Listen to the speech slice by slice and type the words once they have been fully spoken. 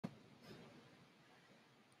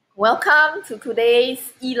Welcome to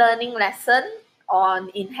today's e-learning lesson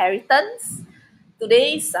on inheritance.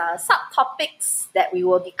 Today's subtopics that we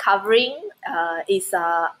will be covering is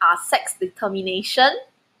our sex determination,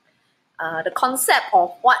 the concept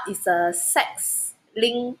of what is a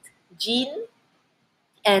sex-linked gene,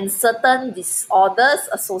 and certain disorders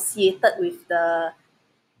associated with the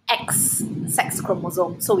X sex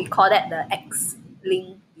chromosome. So we call that the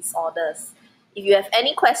X-linked disorders. If you have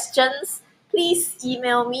any questions, please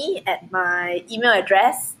email me at my email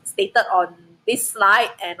address stated on this slide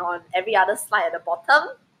and on every other slide at the bottom.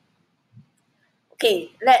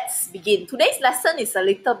 Okay, let's begin. Today's lesson is a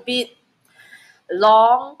little bit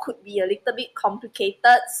long, could be a little bit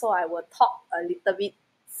complicated, so I will talk a little bit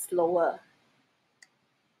slower.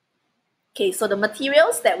 Okay, so the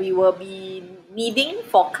materials that we will be needing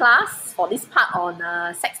for class, for this part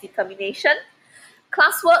on sex determination.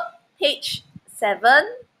 Classwork, page 7.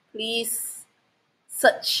 Please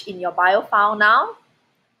search in your bio file now.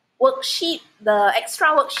 Worksheet, the extra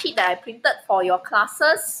worksheet that I printed for your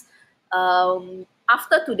classes.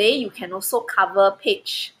 After today, you can also cover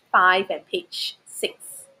page 5 and page 6.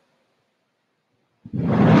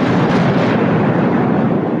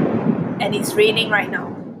 And it's raining right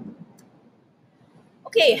now.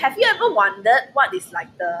 Okay, have you ever wondered what is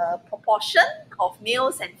like the proportion of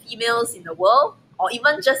males and females in the world, or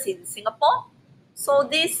even just in Singapore? So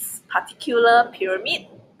this particular pyramid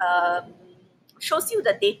shows you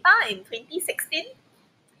the data in 2016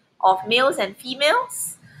 of males and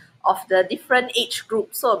females of the different age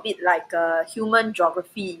groups, so a bit like human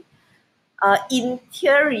geography. In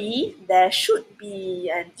theory, there should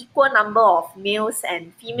be an equal number of males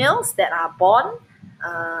and females that are born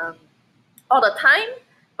all the time,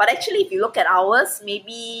 but actually if you look at ours,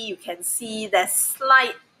 maybe you can see there's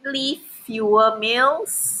slightly fewer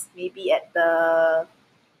males, maybe at the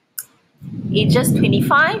ages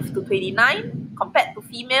 25 to 29 compared to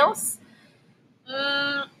females.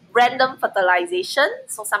 Random fertilization,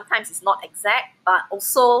 so sometimes it's not exact, but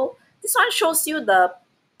also this one shows you the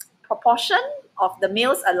proportion of the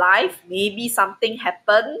males alive. Maybe something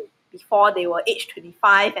happened before they were age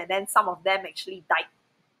 25 and then some of them actually died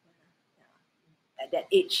at that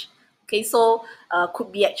age. Okay, so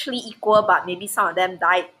could be actually equal, but maybe some of them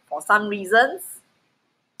died for some reasons.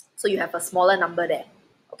 So you have a smaller number there.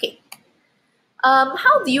 Okay.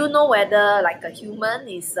 How do you know whether like a human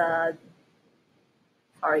is How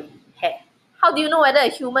do you know whether a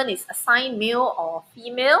human is assigned male or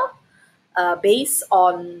female based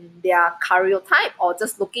on their karyotype or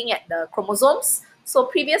just looking at the chromosomes? So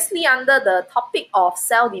previously under the topic of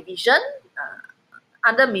cell division,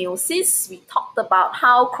 under meiosis, we talked about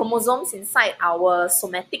how chromosomes inside our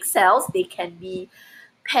somatic cells, they can be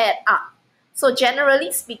paired up. So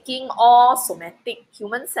generally speaking, all somatic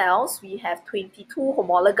human cells, we have 22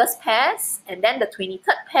 homologous pairs, and then the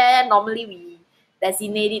 23rd pair, normally we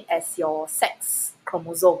designate it as your sex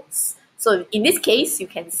chromosomes. So in this case, you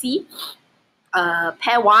can see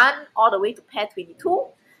pair 1 all the way to pair 22.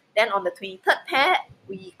 Then on the 23rd pair,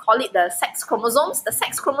 we call it the sex chromosomes. The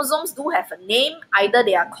sex chromosomes do have a name. Either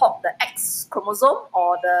they are called the X chromosome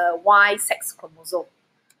or the Y sex chromosome.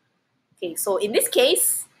 Okay, so in this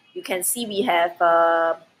case, you can see we have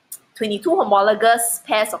 22 homologous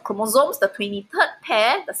pairs of chromosomes. The 23rd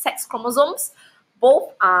pair, the sex chromosomes,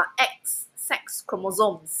 both are X sex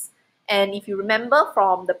chromosomes. And if you remember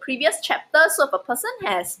from the previous chapter, so if a person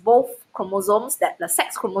has both chromosomes, the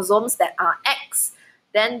sex chromosomes that are X,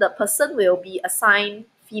 then the person will be assigned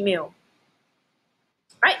female,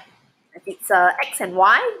 right? If it's X and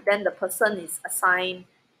Y, then the person is assigned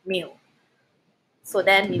male. So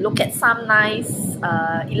then we look at some nice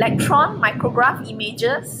electron micrograph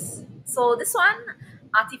images. So this one,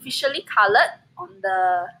 artificially colored on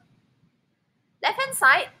the left-hand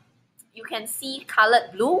side, you can see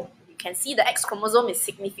colored blue. You can see the X chromosome is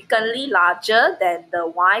significantly larger than the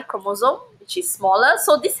Y chromosome, which is smaller.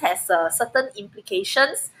 So this has certain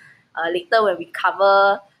implications later when we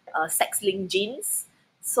cover sex-linked genes.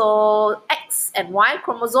 So X and Y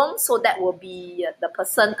chromosomes, so that will be the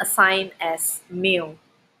person assigned as male.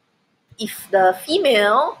 If the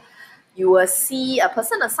female, you will see a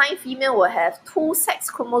person assigned female will have 2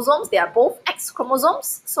 sex chromosomes. They are both X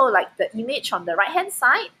chromosomes. So like the image on the right-hand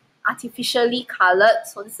side, artificially colored,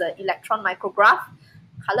 so this is an electron micrograph,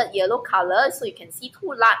 colored yellow color, so you can see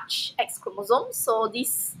 2 large X chromosomes. So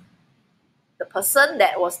the person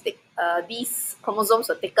that was these chromosomes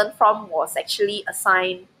were taken from was actually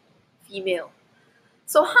assigned female.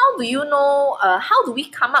 So how do you know, how do we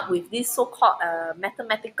come up with this so-called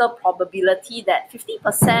mathematical probability that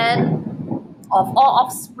 50% of all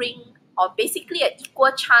offspring, or basically an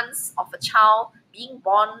equal chance of a child being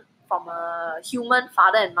born from a human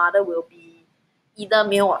father and mother will be either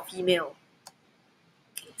male or female.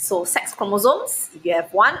 So sex chromosomes, if you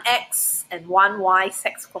have one X and one Y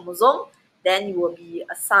sex chromosome, then you will be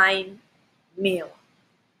assigned male.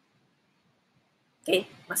 Okay,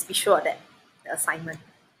 must be sure of that, the assignment.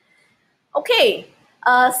 Okay,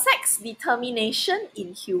 sex determination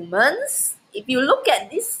in humans. If you look at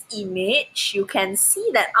this image, you can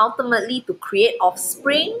see that ultimately to create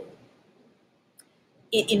offspring,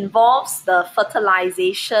 it involves the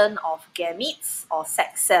fertilization of gametes or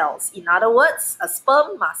sex cells. In other words, a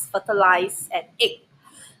sperm must fertilize an egg.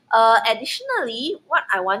 Additionally, what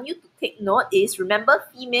I want you to take note is, remember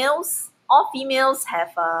all females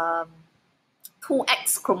have two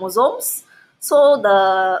X chromosomes. So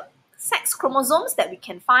the sex chromosomes that we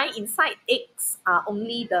can find inside eggs are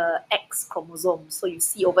only the X chromosome. So you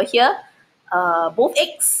see over here, both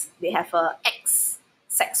eggs, they have a X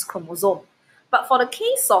sex chromosome. But for the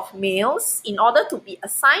case of males, in order to be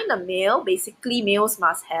assigned a male, basically males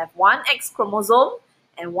must have one X chromosome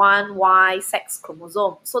and one Y sex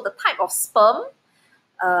chromosome. So the type of sperm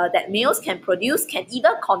that males can produce can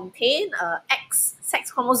either contain X sex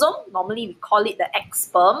chromosome, normally we call it the X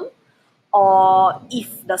sperm, or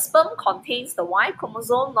if the sperm contains the Y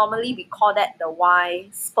chromosome, normally we call that the Y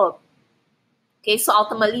sperm. Okay, so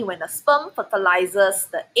ultimately when the sperm fertilizes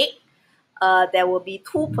the egg, there will be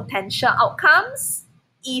two potential outcomes.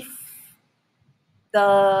 If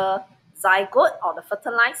the zygote or the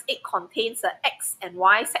fertilized egg contains the X and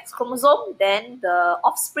Y sex chromosome, then the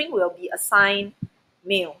offspring will be assigned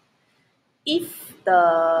male. If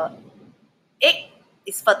the egg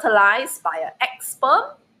is fertilized by an X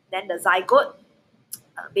sperm, then the zygote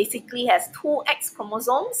basically has two X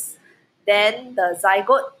chromosomes, then the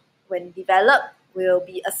zygote, when developed, will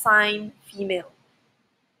be assigned female.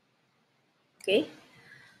 Okay,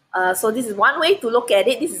 so this is one way to look at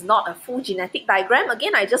it. This is not a full genetic diagram.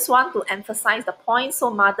 Again, I just want to emphasize the point.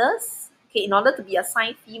 So mothers, okay, in order to be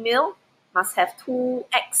assigned female, must have two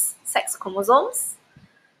X sex chromosomes.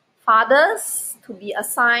 Fathers, to be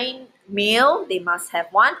assigned male, they must have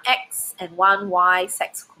one X and one Y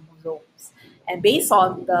sex chromosomes. And based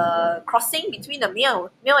on the crossing between the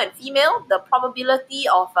male and female, the probability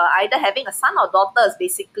of either having a son or daughter is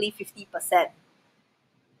basically 50%.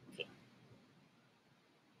 Okay.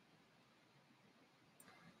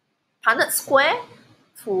 Punnett square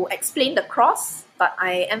to explain the cross, but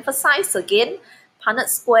I emphasize again, Punnett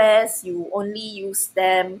squares, you only use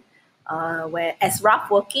them where as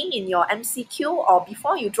rough working in your MCQ, or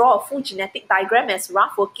before you draw a full genetic diagram as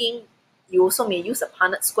rough working, you also may use a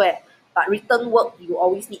Punnett square. But written work, you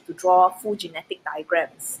always need to draw full genetic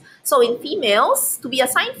diagrams. So in females, to be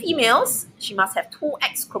assigned females, she must have two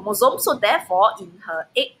X chromosomes. So therefore, in her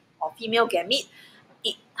egg or female gamete,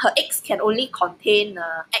 her eggs can only contain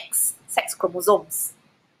X sex chromosomes.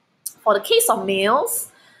 For the case of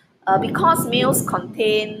males, because males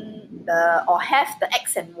contain or have the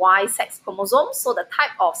X and Y sex chromosomes, so the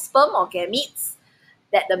type of sperm or gametes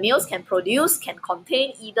that the males can produce can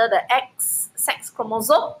contain either the X sex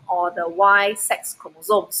chromosome or the Y sex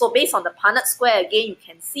chromosome. So based on the Punnett square, again, you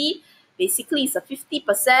can see basically it's a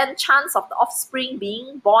 50% chance of the offspring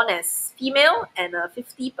being born as female and a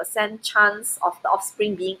 50% chance of the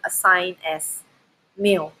offspring being assigned as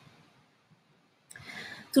male.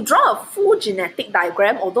 To draw a full genetic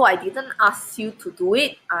diagram, although I didn't ask you to do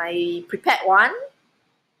it, I prepared one.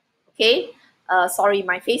 Okay, sorry,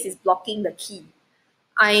 my face is blocking the key.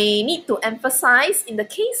 I need to emphasize, in the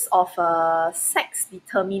case of sex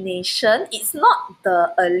determination, it's not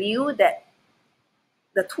the allele that,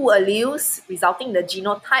 the two alleles resulting in the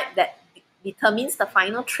genotype that determines the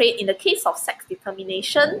final trait. In the case of sex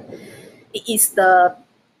determination, it is the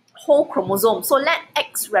whole chromosome. So let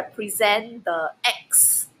X represent the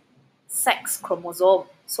X sex chromosome.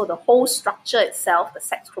 So the whole structure itself, the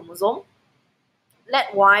sex chromosome.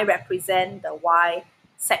 Let Y represent the Y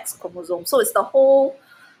sex chromosome. So it's the whole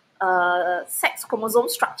sex chromosome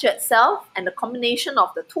structure itself and the combination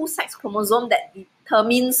of the two sex chromosomes that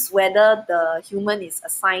determines whether the human is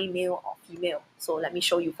assigned male or female. So let me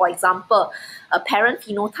show you, for example, a parent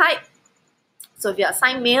phenotype. So if you're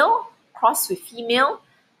assigned male, cross with female,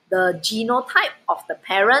 the genotype of the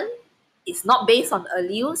parent is not based on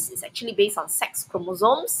alleles, it's actually based on sex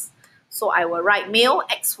chromosomes. So I will write male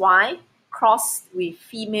XY crossed with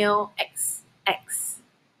female XX.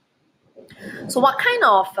 So what kind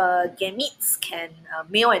of gametes can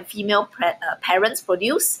male and female parents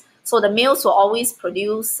produce? So the males will always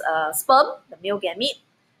produce sperm, the male gamete.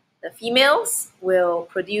 The females will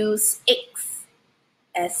produce eggs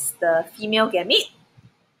as the female gamete.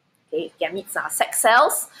 Okay, gametes are sex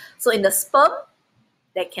cells. So in the sperm,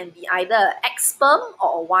 that can be either an X sperm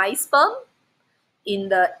or a Y sperm. In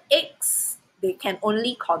the eggs, they can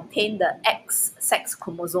only contain the X sex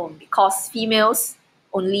chromosome because females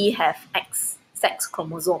only have X sex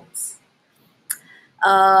chromosomes.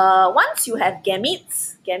 Once you have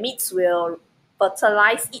gametes, gametes will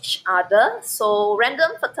fertilize each other. So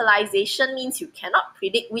random fertilization means you cannot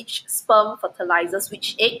predict which sperm fertilizes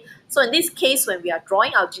which egg. So in this case, when we are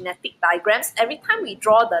drawing our genetic diagrams, every time we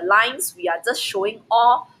draw the lines, we are just showing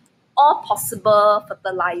all possible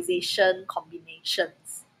fertilization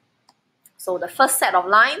combinations. So the first set of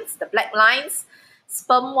lines, the black lines,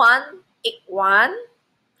 sperm 1, egg 1.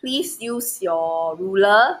 Please use your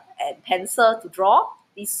ruler and pencil to draw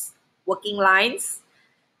these working lines.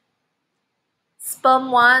 Sperm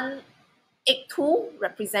 1, egg 2,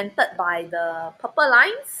 represented by the purple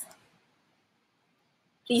lines.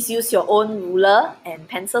 Please use your own ruler and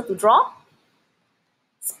pencil to draw.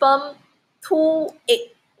 Sperm 2, egg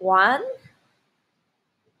 1,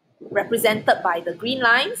 represented by the green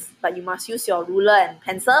lines, but you must use your ruler and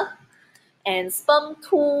pencil. And sperm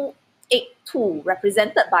 2, egg 2,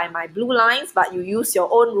 represented by my blue lines, but you use your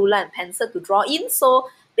own ruler and pencil to draw in. So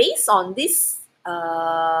based on these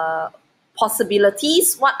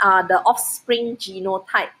possibilities, what are the offspring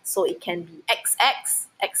genotype? So it can be XX,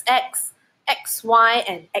 XX, XY,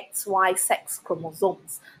 and XY sex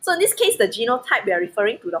chromosomes. So in this case, the genotype, we are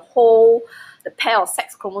referring to the pair of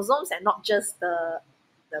sex chromosomes and not just the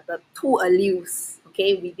two alleles,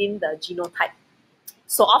 okay, within the genotype.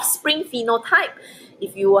 So offspring phenotype,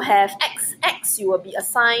 if you have XX, you will be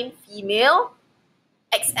assigned female,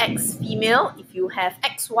 XX female. If you have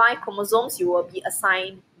XY chromosomes, you will be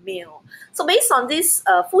assigned male. So based on this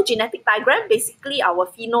full genetic diagram, basically our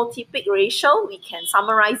phenotypic ratio, we can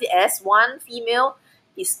summarize it as 1 female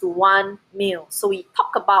is to 1 male. So we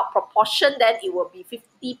talk about proportion, then it will be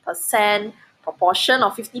 50% proportion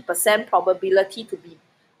or 50% probability to be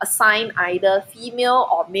assigned either female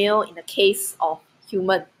or male in the case of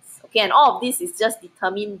humans. Okay, and all of this is just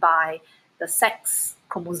determined by the sex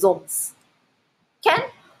chromosomes. Okay,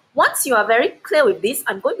 once you are very clear with this,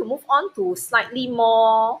 I'm going to move on to slightly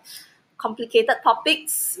more complicated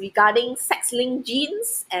topics regarding sex-linked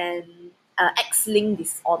genes and X-linked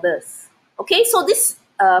disorders. Okay, so this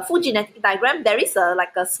full genetic diagram, there is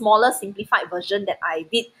like a smaller simplified version that I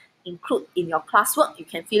did include in your classwork. You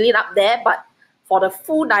can fill it up there, but for the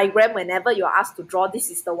full diagram, whenever you're asked to draw,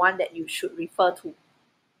 this is the one that you should refer to.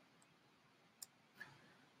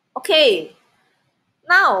 Okay,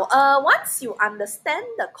 now once you understand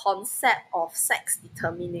the concept of sex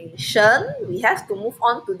determination, we have to move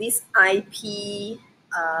on to this IP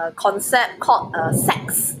concept called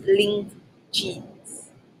sex-linked genes.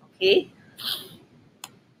 Okay.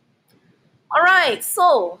 All right,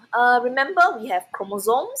 so remember we have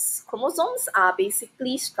chromosomes. Chromosomes are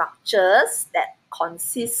basically structures that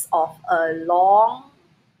consist of a long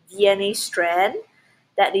DNA strand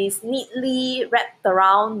that is neatly wrapped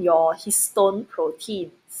around your histone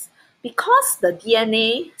proteins. Because the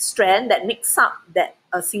DNA strand that makes up that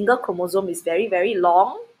a single chromosome is very, very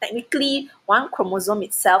long, technically one chromosome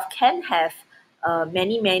itself can have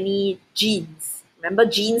many genes. Remember,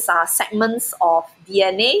 genes are segments of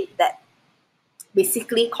DNA that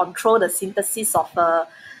basically control the synthesis of a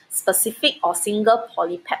specific or single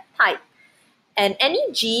polypeptide. And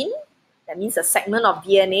any gene, that means a segment of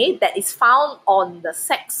DNA that is found on the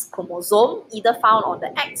sex chromosome, either found on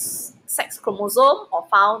the X sex chromosome or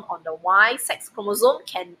found on the Y sex chromosome,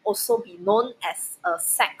 can also be known as a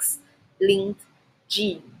sex-linked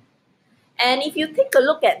gene. And if you take a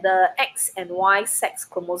look at the X and Y sex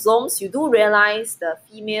chromosomes, you do realize the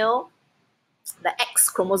X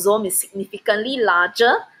chromosome is significantly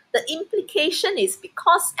larger. The implication is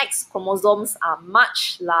because X chromosomes are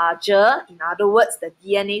much larger, in other words, the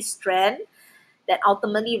DNA strand that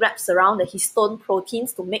ultimately wraps around the histone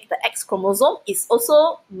proteins to make the X chromosome is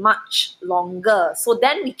also much longer. So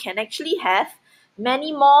then we can actually have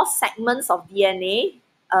many more segments of DNA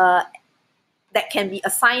that can be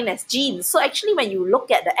assigned as genes. So actually when you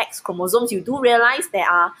look at the X chromosomes, you do realize there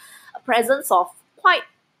are a presence of quite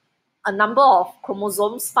a number of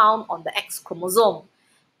chromosomes found on the X chromosome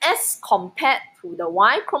as compared to the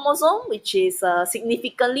Y chromosome, which is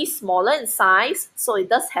significantly smaller in size, so it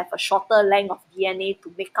does have a shorter length of DNA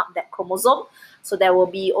to make up that chromosome. So there will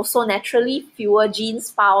be also naturally fewer genes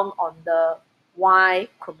found on the Y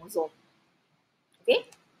chromosome. Okay?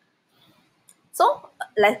 So,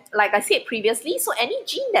 like I said previously, so any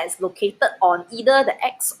gene that is located on either the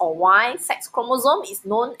X or Y sex chromosome is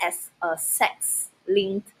known as a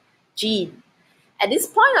sex-linked gene. At this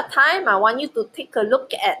point of time, I want you to take a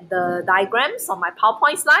look at the diagrams on my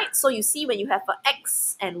PowerPoint slide. So you see when you have an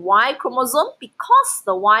X and Y chromosome, because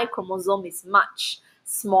the Y chromosome is much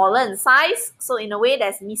smaller in size, so in a way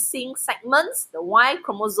there's missing segments. The Y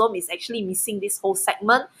chromosome is actually missing this whole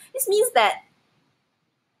segment. This means that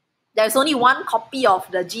there's only one copy of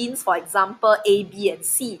the genes, for example, A, B, and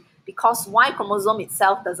C, because Y chromosome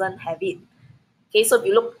itself doesn't have it. Okay, so if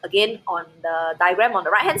you look again on the diagram on the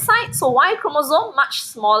right-hand side, so Y chromosome much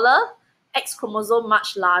smaller, X chromosome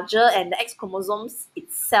much larger, and the X chromosomes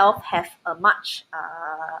itself have a much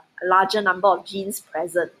larger number of genes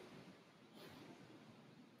present.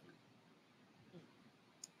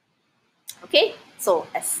 Okay, so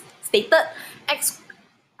as stated, X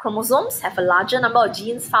chromosomes have a larger number of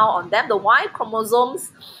genes found on them. The Y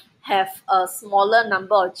chromosomes have a smaller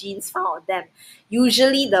number of genes found on them.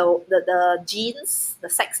 Usually the genes, the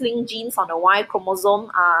sex-linked genes on the Y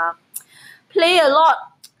chromosome play a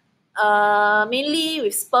lot, mainly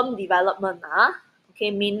with sperm development.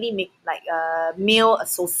 Okay, mainly make like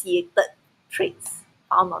male-associated traits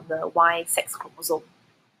found on the Y sex chromosome.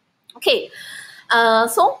 Okay,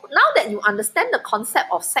 so now that you understand the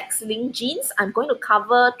concept of sex-linked genes, I'm going to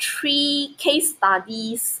cover 3 case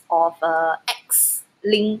studies of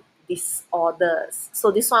X-linked disorders.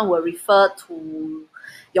 So this one will refer to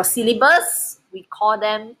your syllabus. We call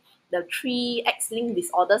them the 3 X-linked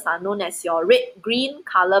disorders are known as your red-green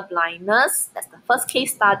color blindness. That's the first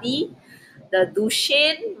case study. The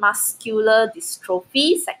Duchenne muscular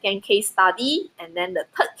dystrophy, second case study, and then the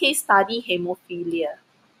third case study, hemophilia.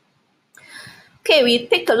 Okay, we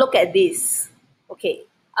take a look at this. Okay,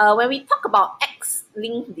 when we talk about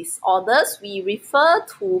X-linked disorders, we refer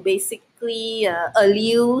to basically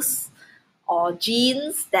alleles or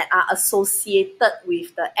genes that are associated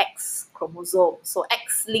with the X chromosome. So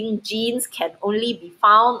X-linked genes can only be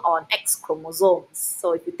found on X chromosomes.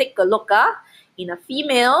 So if you take a look in a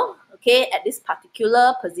female, okay, at this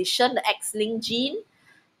particular position, the X-linked gene,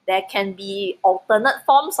 there can be alternate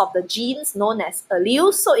forms of the genes known as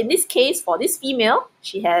alleles. So in this case, for this female,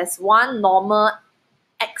 she has one normal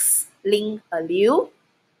X-linked allele,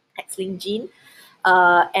 X-linked gene.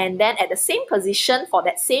 And then at the same position, for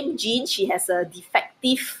that same gene, she has a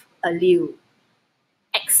defective allele,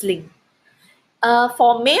 X-linked.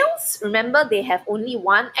 For males, remember they have only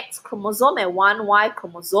one X chromosome and one Y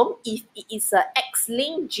chromosome. If it is an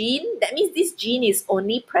X-linked gene, that means this gene is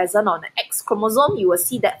only present on the X chromosome. You will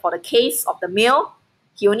see that for the case of the male,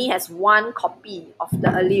 he only has one copy of the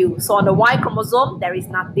allele. So on the Y chromosome, there is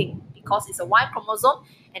nothing because it's a Y chromosome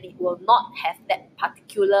and it will not have that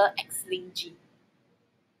particular X-linked gene.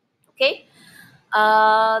 Okay,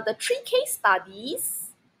 the 3 case studies.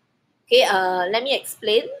 Okay, let me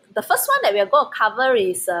explain. The first one that we are going to cover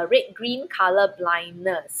is red-green color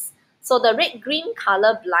blindness. So the red-green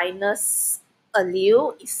color blindness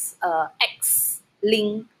allele is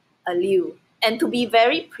X-linked allele. And to be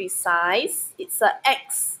very precise, it's a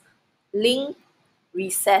X-linked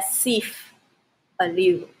recessive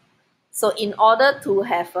allele. So in order to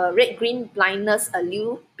have a red-green blindness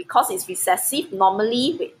allele, because it's recessive,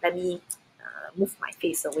 normally, wait, let me move my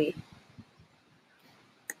face away.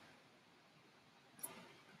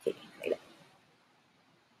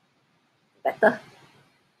 Better.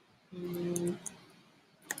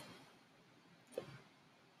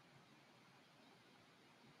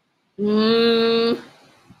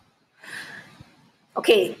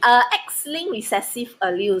 Okay, X-linked recessive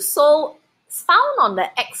allele. So it's found on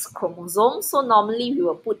the X chromosome. So normally we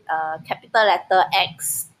will put a capital letter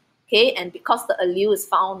X. Okay, and because the allele is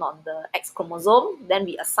found on the X chromosome, then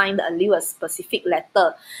we assign the allele a specific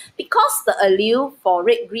letter. Because the allele for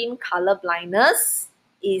red-green color blindness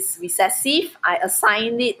is recessive, I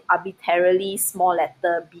assigned it arbitrarily small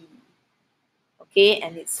letter B. Okay,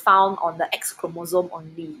 and it's found on the X chromosome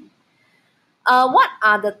only. What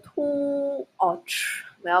are the what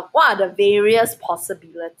are the various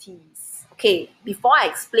possibilities? Okay, before I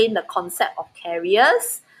explain the concept of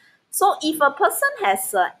carriers, so if a person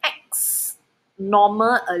has a X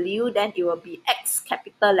normal allele, then it will be X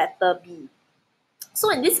capital letter B.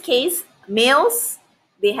 So in this case, males,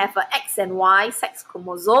 they have a X and Y sex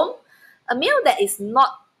chromosome. A male that is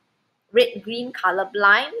not red-green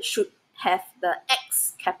colorblind should have the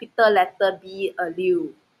X capital letter B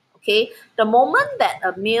allele. Okay, the moment that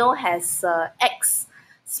a male has X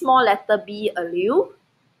small letter B allele,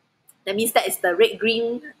 that means that is the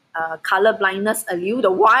red-green color blindness allele.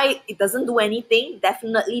 The Y, it doesn't do anything.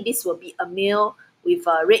 Definitely this will be a male with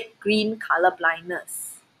a red-green color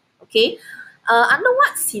blindness. Okay, under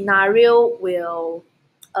what scenario will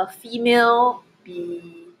a female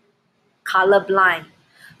be colorblind?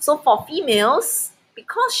 So for females,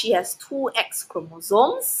 because she has two X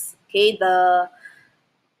chromosomes, okay, the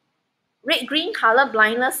red-green color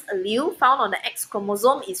blindness allele found on the X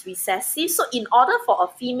chromosome is recessive. So in order for a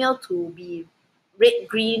female to be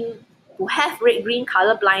red-green, to have red-green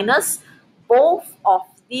color blindness, both of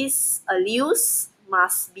these alleles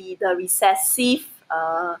must be the recessive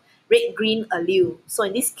red-green allele. So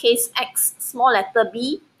in this case, X small letter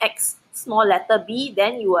B, X small letter B,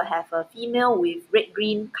 then you will have a female with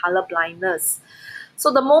red-green color blindness.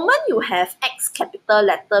 So the moment you have X capital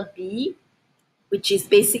letter B, which is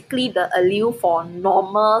basically the allele for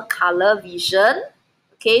normal color vision.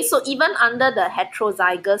 Okay, so even under the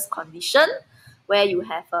heterozygous condition, where you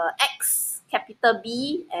have X capital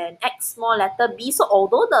B and X small letter b, so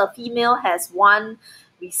although the female has one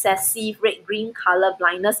recessive red-green color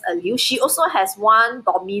blindness allele, she also has one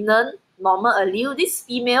dominant normal allele. This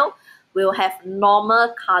female will have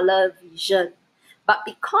normal color vision. But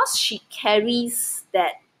because she carries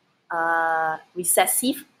that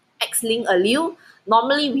recessive X-linked allele,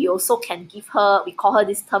 normally we also can give her, we call her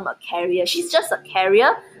this term a carrier. She's just a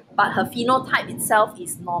carrier, but her phenotype itself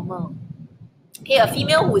is normal. Okay, a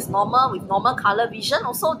female who is normal with normal color vision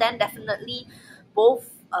also, then definitely both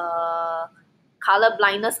color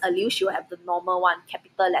blindness allele, she will have the normal one,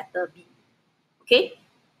 capital letter B. Okay,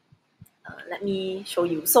 let me show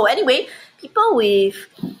you. So anyway, people with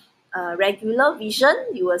regular vision,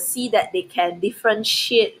 you will see that they can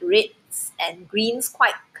differentiate reds and greens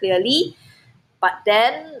quite clearly. But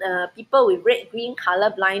then people with red-green color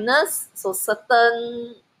blindness, so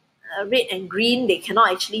certain red and green, they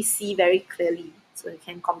cannot actually see very clearly. So you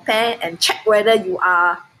can compare and check whether you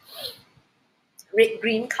are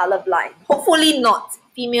red-green color blind. Hopefully not.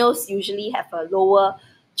 Females usually have a lower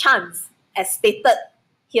chance as stated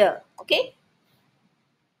here, okay?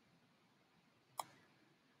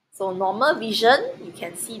 So normal vision, you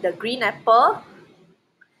can see the green apple,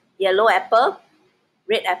 yellow apple,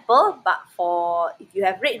 red apple, but for if you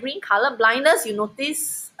have red-green color blindness, you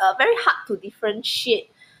notice very hard to differentiate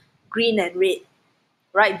green and red,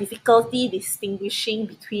 right? Difficulty distinguishing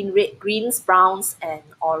between red, greens, browns, and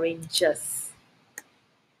oranges.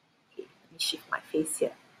 Okay, let me shift my face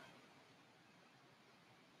here.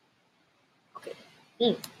 Okay.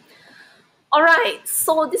 All right,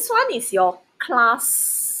 so this one is your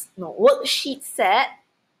worksheet set.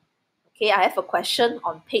 Okay, I have a question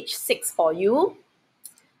on page 6 for you.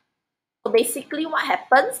 So basically what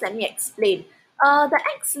happens, let me explain. The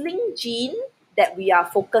X-linked gene that we are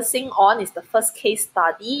focusing on is the first case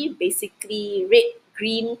study, basically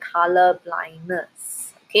red-green color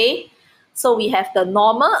blindness. Okay, so we have the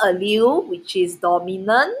normal allele, which is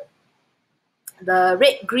dominant. The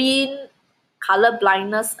red-green color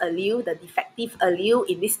blindness allele, the defective allele,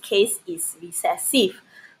 in this case is recessive.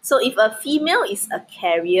 So if a female is a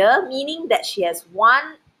carrier, meaning that she has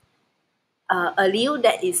one allele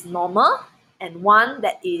that is normal and one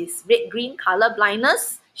that is red-green color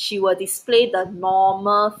blindness, she will display the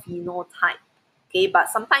normal phenotype. Okay, but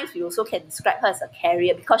sometimes we also can describe her as a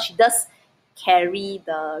carrier because she does carry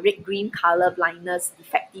the red-green color blindness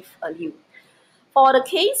defective allele. For the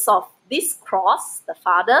case of this cross, the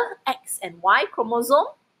father, X and Y chromosome,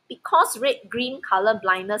 because red-green color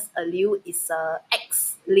blindness allele is a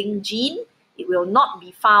X-linked gene, it will not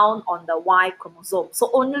be found on the Y chromosome.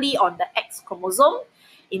 So only on the X chromosome.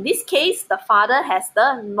 In this case, the father has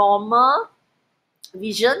the normal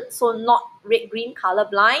vision, so not red-green color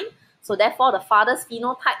blind. So therefore, the father's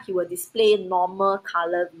phenotype, he will display normal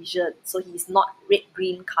color vision. So he's not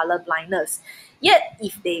red-green color blindness. Yet,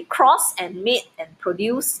 if they cross and mate and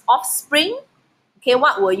produce offspring, okay,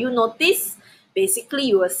 what will you notice? Basically,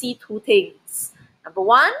 you will see two things. Number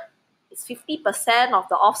one, is 50% of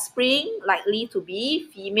the offspring likely to be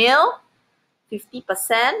female,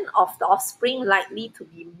 50% of the offspring likely to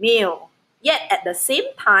be male. Yet at the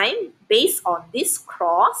same time, based on this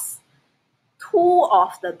cross, two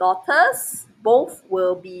of the daughters both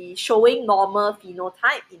will be showing normal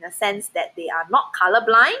phenotype in a sense that they are not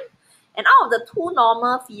colorblind. And out of the two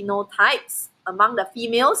normal phenotypes, among the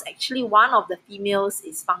females, actually one of the females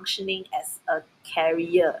is functioning as a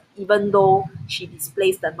carrier, even though she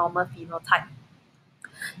displays the normal phenotype.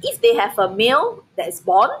 If they have a male that is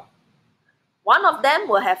born, one of them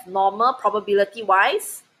will have normal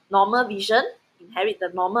probability-wise, normal vision, inherit the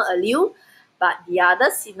normal allele, but the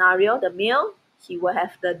other scenario, the male, he will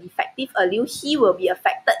have the defective allele. He will be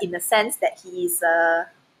affected in the sense that he is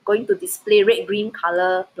going to display red-green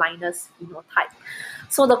color blindness phenotype.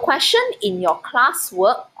 So the question in your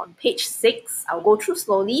classwork on page 6, I'll go through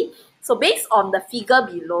slowly. So based on the figure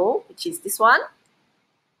below, which is this one,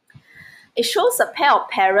 It shows a pair of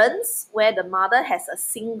parents where the mother has a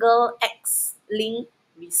single X-linked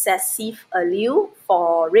recessive allele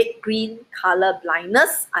for red-green color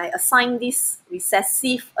blindness. I assign this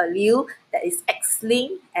recessive allele that is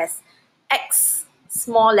X-linked as X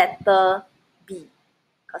small letter b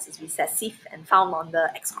because it's recessive and found on the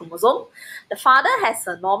X chromosome. The father has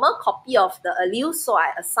a normal copy of the allele, so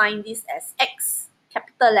I assign this as X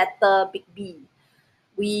capital letter big B.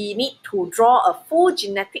 We need to draw a full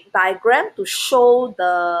genetic diagram to show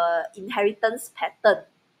the inheritance pattern,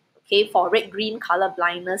 okay, for red-green color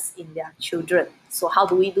blindness in their children. So how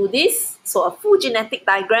do we do this? So a full genetic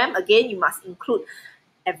diagram, again, you must include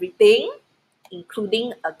everything,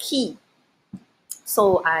 including a key.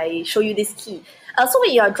 So I show you this key. So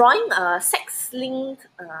when you are drawing a sex-linked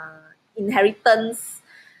inheritance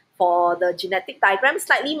for the genetic diagram,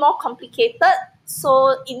 slightly more complicated.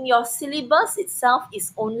 So in your syllabus itself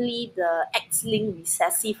is only the X-linked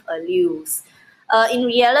recessive alleles. In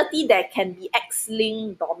reality, there can be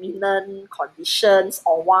X-linked dominant conditions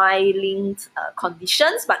or Y-linked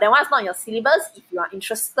conditions, but that one is not in your syllabus. If you are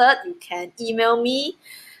interested, you can email me.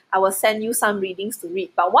 I will send you some readings to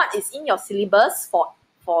read. But what is in your syllabus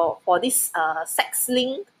for this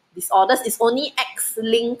sex-linked disorders is only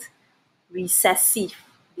X-linked recessive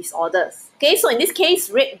disorders. Okay, so in this case,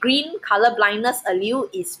 red-green color blindness allele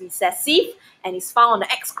is recessive and is found on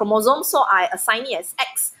the X chromosome, so I assign it as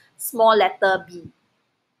X small letter b.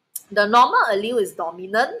 The normal allele is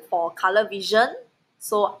dominant for color vision,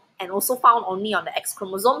 so and also found only on the X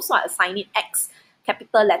chromosome, so I assign it X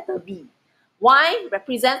capital letter B. Y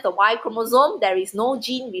represents the Y chromosome. There is no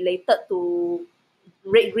gene related to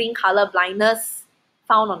red-green color blindness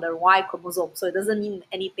found on the Y chromosome, so it doesn't mean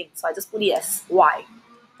anything. So I just put it as Y.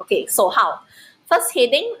 Okay, so how? First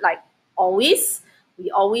heading, like always, we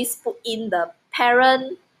always put in the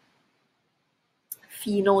parent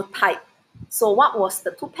phenotype. So what was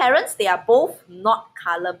the two parents? They are both not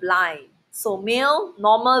colorblind. So male,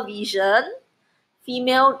 normal vision,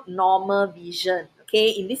 female, normal vision. Okay,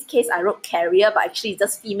 in this case, I wrote carrier, but actually it's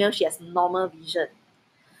just female, she has normal vision.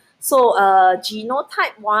 So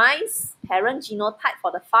genotype-wise, parent genotype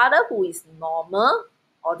for the father who is normal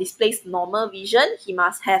or displays normal vision, he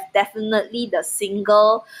must have definitely the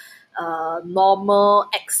single normal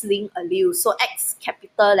X-linked allele. So X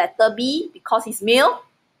capital letter B, because he's male,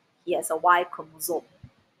 he has a Y chromosome.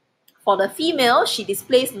 For the female, she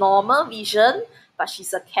displays normal vision, but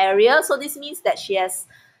she's a carrier. So this means that she has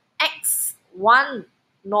X1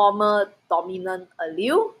 normal dominant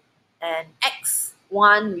allele and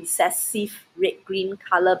X1 recessive red-green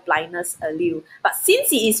color blindness allele. But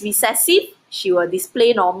since he is recessive, she will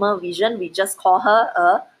display normal vision. We just call her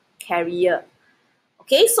a carrier.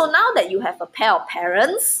 Okay, so now that you have a pair of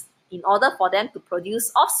parents, in order for them to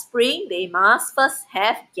produce offspring, they must first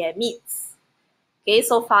have gametes. Okay,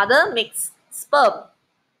 so father makes sperm,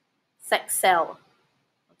 sex cell.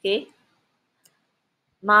 Okay,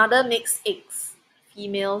 mother makes eggs,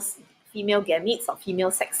 female gametes or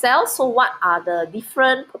female sex cells. So what are the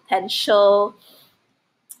different potential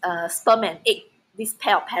sperm and egg this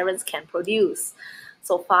pair of parents can produce?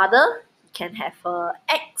 So father can have a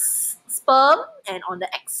X sperm, and on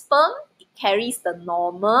the X sperm, it carries the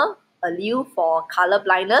normal allele for color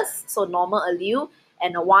blindness, so normal allele,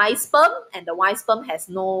 and a Y sperm, and the Y sperm has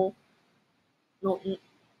no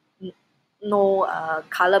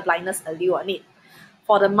color blindness allele on it.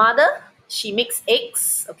 For the mother, she makes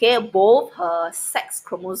eggs, okay, both her sex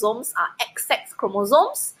chromosomes are X sex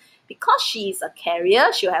chromosomes. Because she is a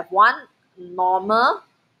carrier, she'll have one normal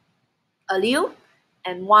allele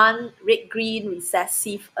and one red-green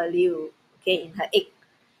recessive allele, okay, in her egg.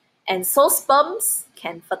 And so sperms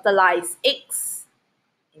can fertilize eggs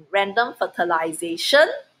in random fertilization.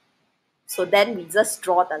 So then we just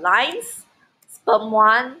draw the lines. Sperm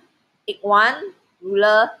 1, egg 1,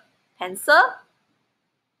 ruler, pencil.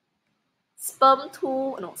 Sperm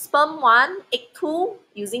 1, egg 2,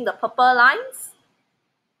 using the purple lines.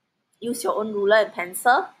 Use your own ruler and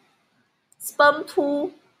pencil. Sperm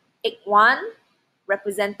 2, egg 1,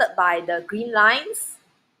 represented by the green lines.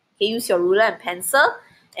 Okay, use your ruler and pencil.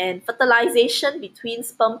 And fertilization between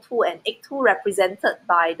sperm 2 and egg 2 represented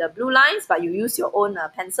by the blue lines, but you use your own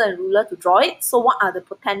pencil and ruler to draw it. So what are the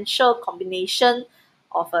potential combination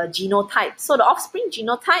of a genotype? So the offspring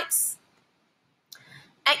genotypes,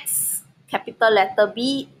 X capital letter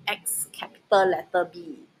B, X capital letter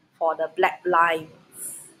B for the black lines.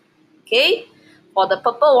 Okay, for the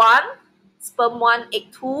purple one, sperm 1,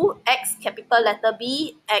 egg 2, X capital letter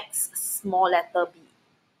B, X small letter b.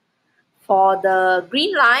 For the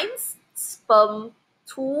green lines, sperm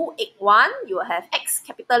 2, egg 1, you will have X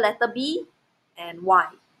capital letter B and Y.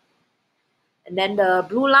 And then the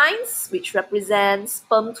blue lines, which represent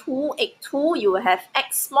sperm 2, egg 2, you will have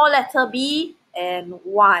X small letter b and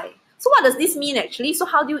Y. So what does this mean actually? So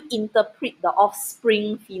how do you interpret the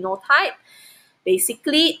offspring phenotype?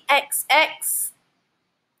 Basically, XX,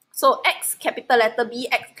 so X capital letter B,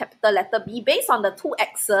 X capital letter B, based on the two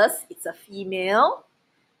X's, it's a female.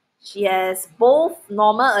 She has both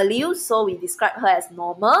normal alleles, so we describe her as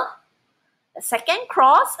normal. The second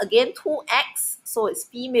cross, again 2X, so it's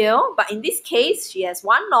female, but in this case, she has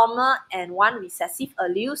one normal and one recessive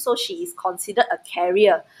allele, so she is considered a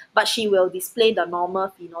carrier, but she will display the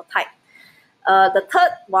normal phenotype. The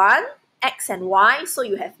third one, X and Y, so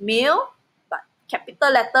you have male, but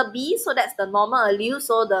capital letter B, so that's the normal allele,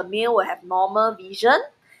 so the male will have normal vision.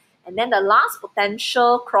 And then the last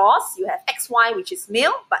potential cross, you have XY, which is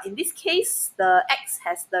male, but in this case, the X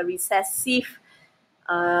has the recessive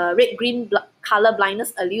red-green color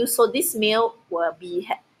blindness allele, so this male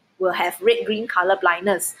will have red-green color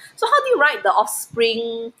blindness. So how do you write the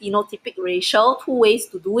offspring phenotypic ratio? Two ways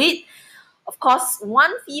to do it. Of course,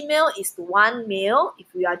 one female is to one male if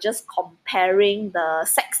we are just comparing the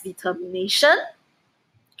sex determination.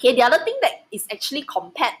 Okay, the other thing that is actually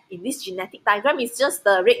compared in this genetic diagram is just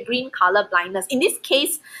the red-green color blindness. In this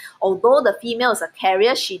case, although the female is a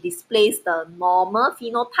carrier, she displays the normal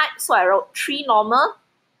phenotype. So I wrote 3 normal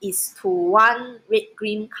is to 1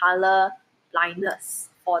 red-green color blindness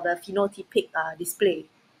for the phenotypic display.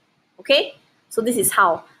 Okay, so this is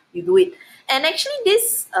how you do it. And actually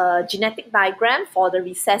this genetic diagram for the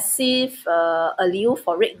recessive allele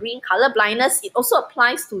for red-green color blindness, it also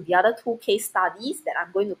applies to the other 2 case studies that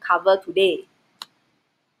I'm going to cover today.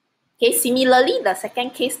 Okay, similarly, the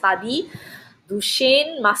second case study,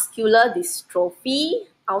 Duchenne muscular dystrophy.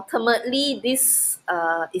 Ultimately, this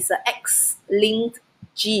is an X-linked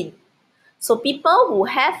gene. So people who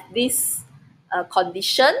have this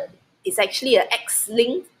condition is actually an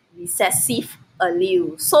X-linked recessive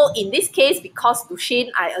allele. So in this case, because Duchenne,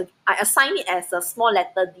 I assign it as a small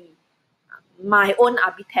letter D, my own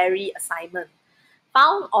arbitrary assignment,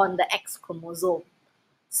 found on the X chromosome.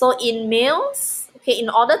 So in males, okay, in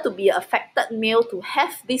order to be an affected male to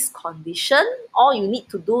have this condition, all you need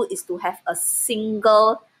to do is to have a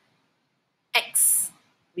single X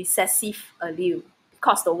recessive allele,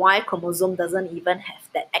 because the Y chromosome doesn't even have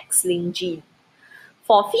that X-linked gene.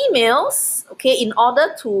 For females, okay, in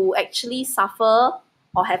order to actually suffer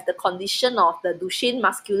or have the condition of the Duchenne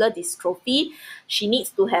muscular dystrophy, she needs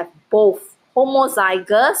to have both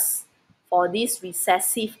homozygous for this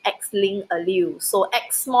recessive X-linked allele. So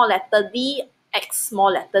X small letter D, X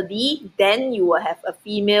small letter D, then you will have a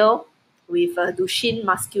female with a Duchenne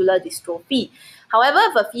muscular dystrophy. However,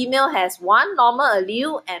 if a female has one normal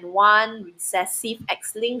allele and one recessive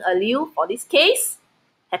X-linked allele, for this case,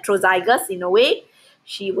 heterozygous in a way,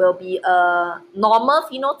 she will be a normal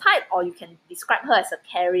phenotype, or you can describe her as a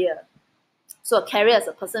carrier. So a carrier is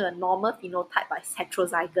a person with a normal phenotype but is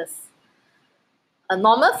heterozygous. A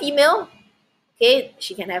normal female, okay,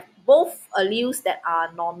 she can have both alleles that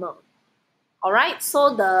are normal. All right,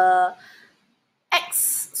 so the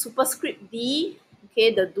X superscript D,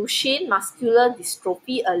 okay, the Duchenne muscular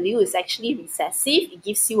dystrophy allele is actually recessive. It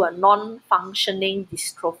gives you a non-functioning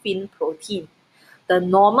dystrophin protein. The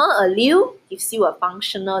normal allele gives you a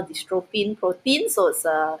functional dystrophin protein, so it's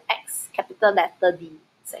a X capital letter D.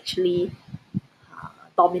 It's actually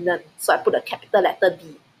dominant, so I put a capital letter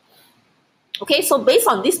D. Okay, so based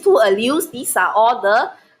on these 2 alleles, these are all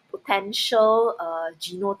the potential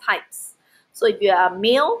genotypes. So if you are a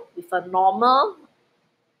male with a normal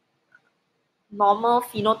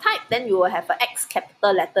phenotype, then you will have an X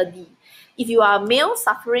capital letter D. If you are a male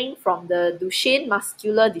suffering from the Duchenne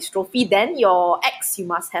muscular dystrophy, then your X, you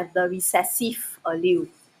must have the recessive allele.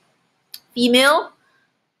 Female,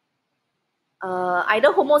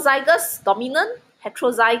 either homozygous, dominant,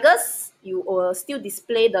 heterozygous, you will still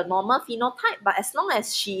display the normal phenotype, but as long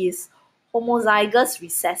as she is homozygous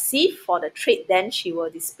recessive for the trait, then she will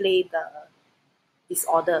display the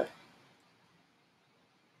disorder.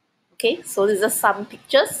 Okay, so these are some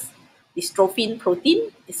pictures. Dystrophin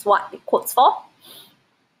protein is what it quotes for.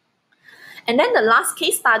 And then the last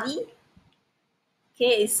case study,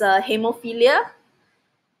 okay, is hemophilia.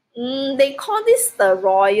 They call this the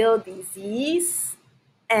royal disease,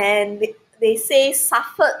 and they say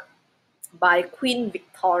suffered by Queen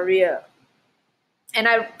Victoria. And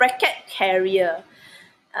I bracket carrier.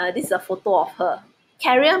 This is a photo of her.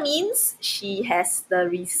 Carrier means she has the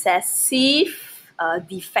recessive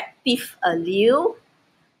defective allele,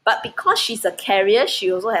 but because she's a carrier,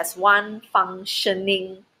 she also has one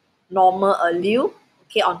functioning normal allele,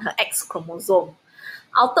 okay, on her X chromosome.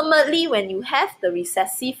 Ultimately, when you have the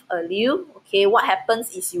recessive allele, okay, what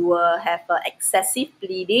happens is you will have excessive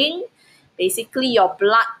bleeding. Basically, your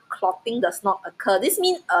blood clotting does not occur. This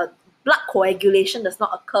means blood coagulation does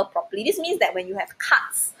not occur properly. This means that when you have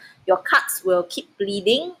cuts, your cuts will keep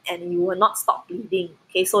bleeding and you will not stop bleeding.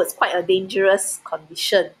 Okay, so it's quite a dangerous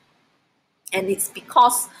condition. And it's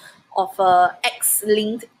because of a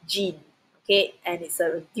X-linked gene. Okay, and it's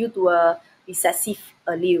due to a recessive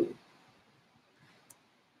allele.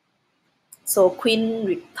 So Queen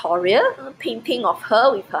Victoria, painting of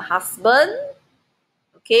her with her husband,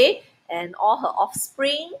 okay, and all her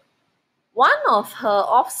offspring. One of her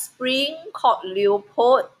offspring called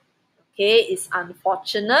Leopold, okay, is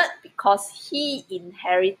unfortunate because he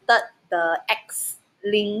inherited the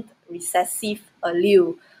X-linked recessive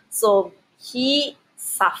allele. So he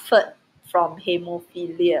suffered from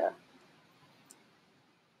hemophilia.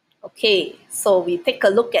 Okay, so we take a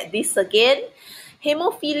look at this again.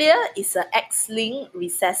 Hemophilia is an X-linked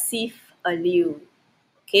recessive allele.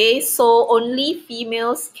 Okay, so only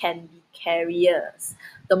females can be carriers.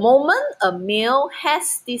 The moment a male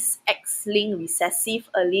has this X-linked recessive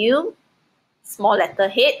allele, small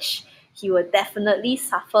letter H, he will definitely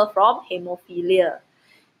suffer from hemophilia.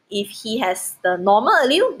 If he has the normal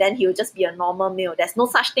allele, then he will just be a normal male. There's no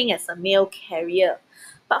such thing as a male carrier.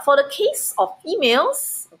 But for the case of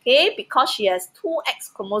females, okay, because she has two X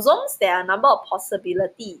chromosomes, there are a number of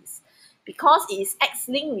possibilities. Because it is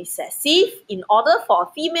X-linked recessive, in order for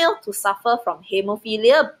a female to suffer from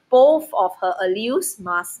hemophilia, both of her alleles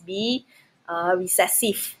must be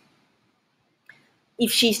recessive.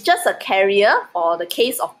 If she's just a carrier, for the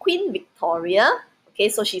case of Queen Victoria, okay,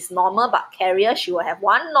 so she's normal but carrier, she will have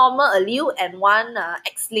one normal allele and one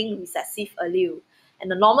X-linked recessive allele. And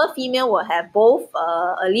the normal female will have both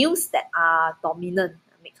alleles that are dominant,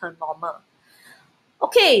 make her normal.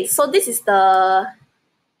 Okay, so this is the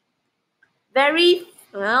very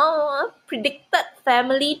predicted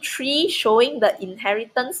family tree showing the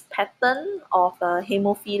inheritance pattern of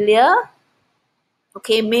hemophilia.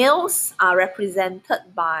 Okay, males are represented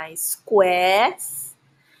by squares.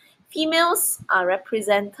 Females are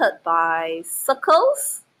represented by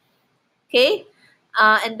circles. Okay,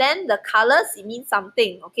 and then the colors, it means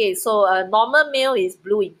something. Okay, so a normal male is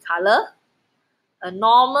blue in color. A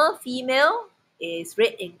normal female is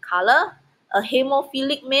red in color. A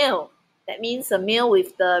hemophilic male, that means a male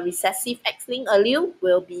with the recessive X-linked allele,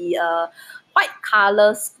 will be a white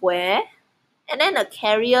color square. And then a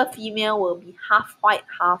carrier female will be half white,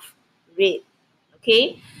 half red.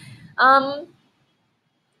 Okay.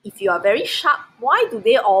 If you are very sharp, why do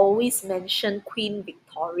they always mention Queen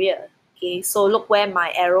Victoria? Okay, so look where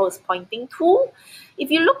my arrow is pointing to.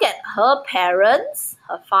 If you look at her parents,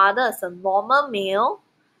 her father is a normal male,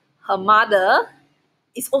 her mother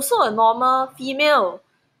is also a normal female.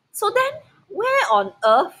 So then, where on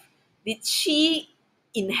earth did she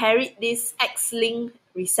inherit this X-linked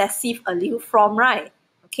recessive allele from, right?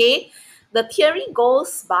 Okay, the theory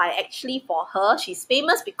goes by actually for her, she's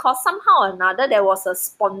famous because somehow or another there was a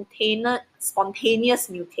spontaneous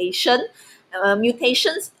mutation.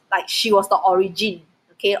 Mutations, like she was the origin,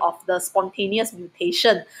 okay, of the spontaneous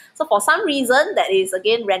mutation. So for some reason that is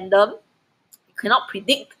again random, you cannot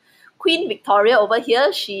predict. Queen Victoria over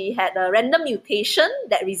here, she had a random mutation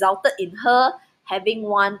that resulted in her having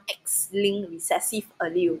one X-linked recessive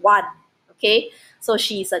allele, one. Okay, so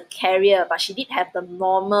she is a carrier, but she did have the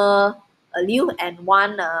normal allele and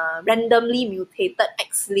one randomly mutated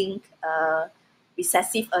X-linked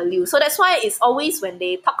recessive allele. So that's why it's always when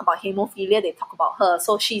they talk about hemophilia, they talk about her.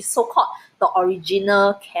 So she's so-called the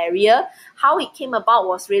original carrier. How it came about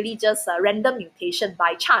was really just a random mutation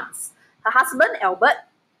by chance. Her husband, Albert,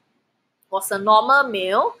 was a normal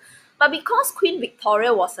male, but because Queen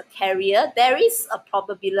Victoria was a carrier, there is a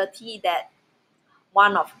probability that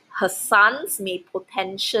one of her sons may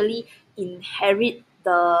potentially inherit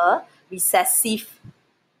the recessive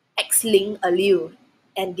X-linked allele.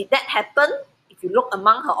 And did that happen? If you look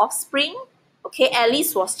among her offspring, okay,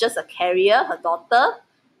 Alice was just a carrier, her daughter.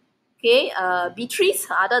 Okay, Beatrice,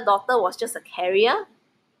 her other daughter, was just a carrier.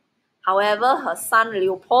 However, her son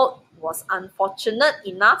Leopold was unfortunate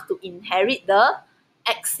enough to inherit the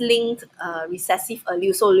X-linked recessive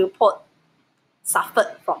allele. So Leopold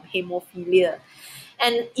suffered from hemophilia.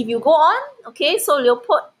 And if you go on, okay, so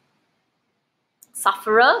Leopold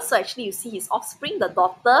sufferer, so actually you see his offspring, the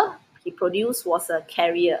daughter he produced was a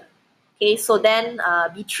carrier. Okay, so then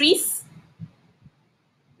Beatrice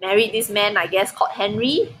married this man, I guess, called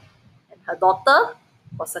Henry, and her daughter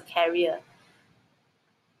was a carrier.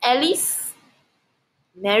 Alice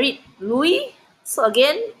married Louis, so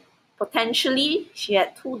again, potentially she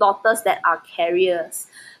had 2 daughters that are carriers.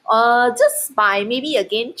 Just by maybe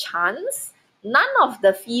again chance, none of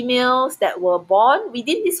the females that were born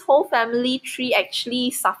within this whole family tree actually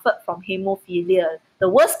suffered from hemophilia. The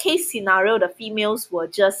worst case scenario, the females were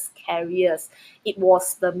just carriers. It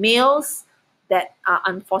was the males that are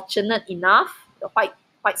unfortunate enough, the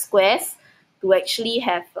white squares, to actually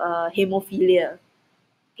have hemophilia.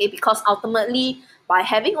 Okay, because ultimately, by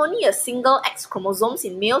having only a single X chromosomes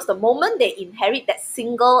in males, the moment they inherit that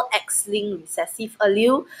single X-linked recessive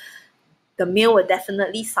allele, the male will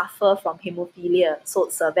definitely suffer from hemophilia. So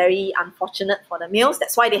it's very unfortunate for the males.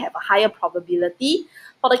 That's why they have a higher probability.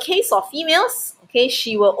 For the case of females, okay,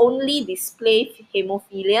 she will only display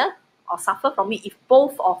hemophilia or suffer from it if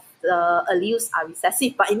both of the alleles are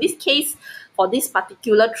recessive. But in this case, for this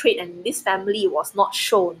particular trait and in this family, it was not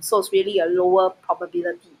shown. So it's really a lower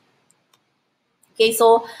probability. Okay,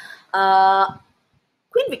 so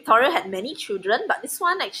Queen Victoria had many children, but this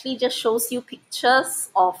one actually just shows you pictures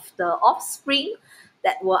of the offspring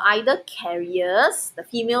that were either carriers, the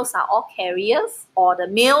females are all carriers, or the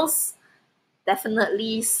males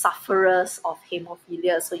definitely sufferers of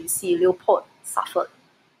hemophilia. So you see Leopold suffered.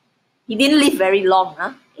 He didn't live very long,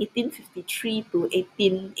 1853 to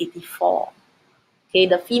 1884. Okay,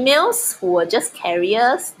 the females who were just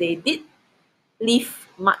carriers, they did live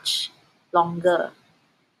much longer.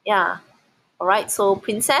 Yeah. All right, so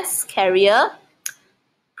princess, carrier,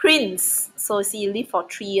 prince. So see, live for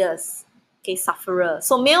 3 years. Okay, sufferer.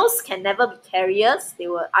 So males can never be carriers. They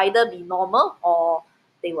will either be normal or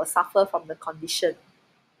they will suffer from the condition.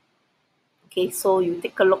 Okay, so you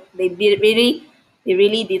take a look. They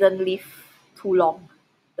really didn't live too long,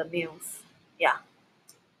 the males. Yeah.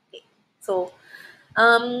 Okay. So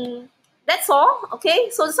that's all. Okay,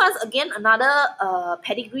 so this one's again another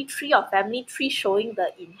pedigree tree or family tree showing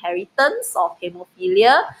the inheritance of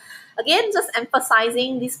hemophilia. Again, just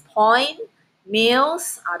emphasizing this point,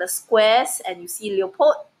 males are the squares and you see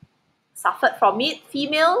Leopold suffered from it.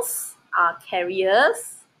 Females are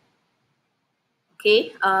carriers.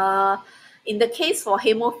 Okay, in the case for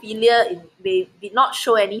hemophilia, they did not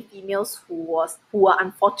show any females who were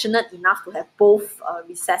unfortunate enough to have both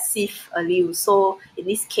recessive alleles. So in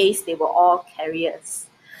this case, they were all carriers.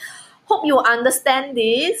 Hope you understand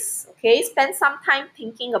this. Okay, spend some time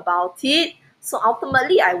thinking about it. So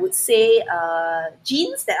ultimately, I would say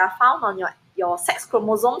genes that are found on your sex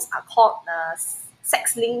chromosomes are called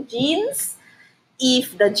sex-linked genes.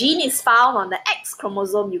 If the gene is found on the X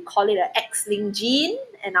chromosome, you call it an X-linked gene.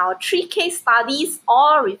 And our 3 case studies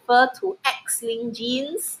all refer to X-linked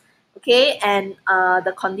genes. Okay, and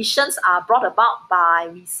the conditions are brought about by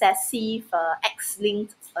recessive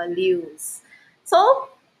X-linked alleles. So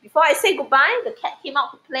before I say goodbye, the cat came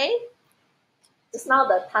out to play. Just now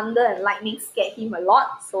the thunder and lightning scared him a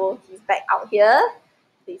lot, so he's back out here.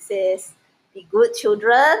 He says, "Be good,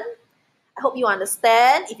 children. I hope you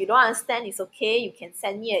understand. If you don't understand, it's okay. You can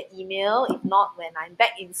send me an email. If not, when I'm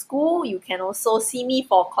back in school, you can also see me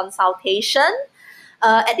for consultation."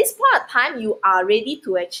 At this point of time, you are ready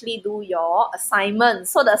to actually do your assignment.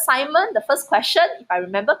 So the assignment, the first question, if I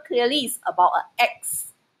remember clearly, is about an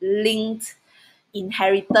X-linked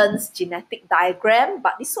inheritance genetic diagram,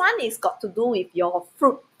 but this one is got to do with your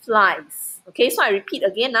fruit flies. Okay, so I repeat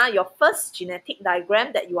again, your first genetic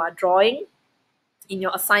diagram that you are drawing in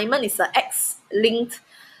your assignment is an X-linked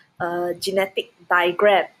genetic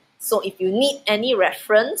diagram. So if you need any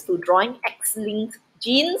reference to drawing X-linked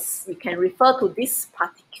genes, you can refer to this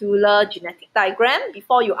particular genetic diagram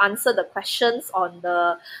before you answer the questions on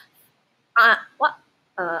the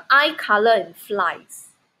eye color in flies.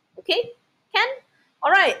 Okay, can?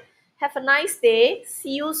 All right, have a nice day.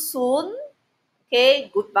 See you soon. Okay,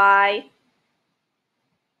 goodbye.